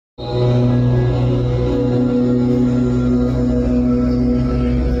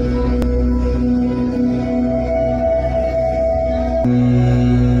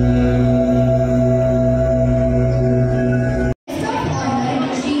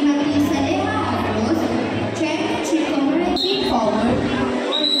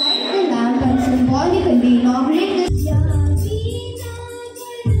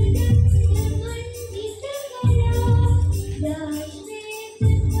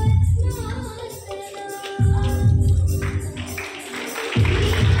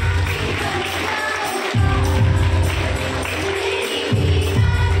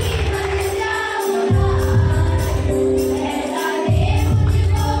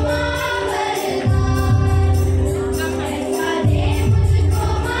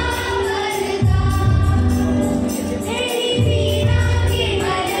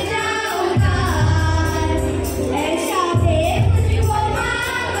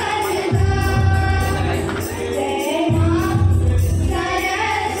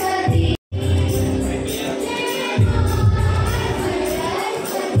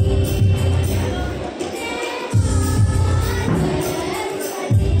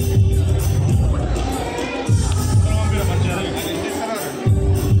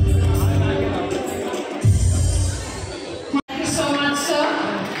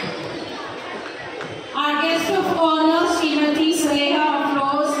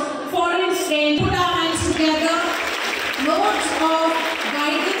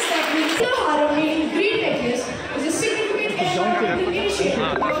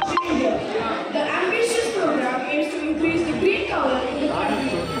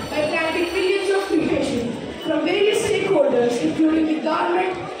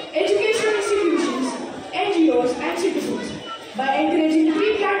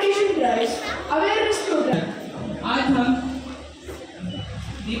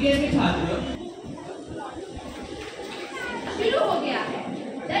के छात्रों शुरू हो गया है।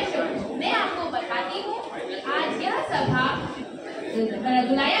 दर्शकों, मैं आपको बताती हूँ आज यह सभा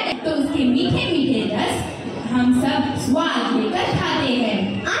बुलाया गया तो उसके मीठे मीठे रस हम सब स्वाद लेकर खाते हैं।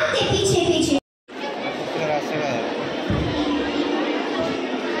 आपके पीछे पीछे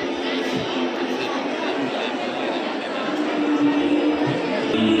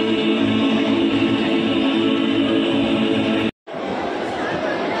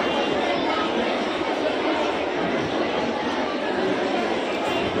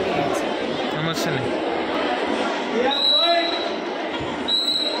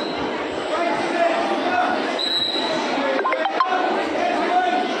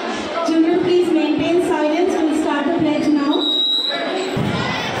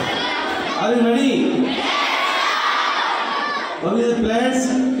Are you ready? What is the pledge?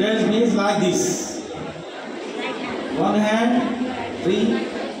 Pledge means like this. One hand, three,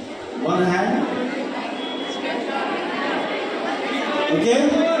 one hand. Okay?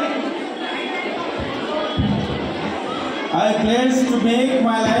 I pledge to make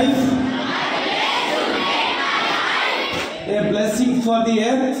my life a blessing for the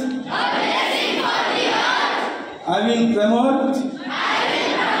earth. I will promote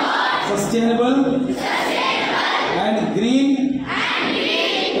sustainable and green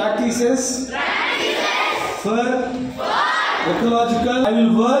practices for ecological. I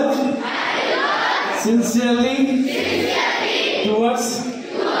will work sincerely towards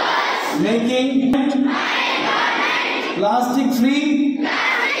making plastic free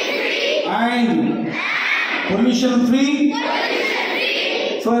and pollution free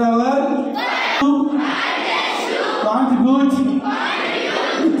for our contribute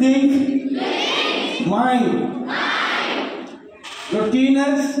to think my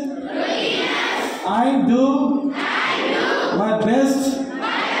routines. I do my best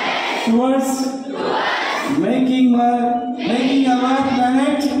towards making our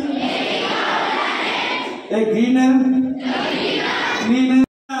planet a greener, cleaner.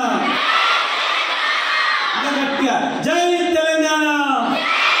 Jai Telangana!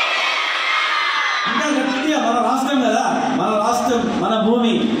 మన రాష్ట్రం కదా, మన రాష్ట్రం, మన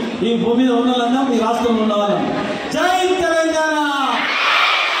భూమి. ఈ భూమి మీద ఉండాలన్నా ఈ రాష్ట్రంలో ఉండవాళ్ళం. జై తెలంగాణ.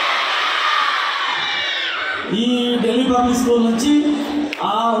 ఈ ఢిల్లీ పబ్లిక్ స్కూల్ నుంచి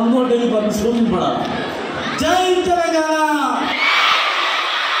ఆ ఇంకో ఢిల్లీ పబ్లిక్ స్కూల్ పడాలి. జై తెలంగాణ.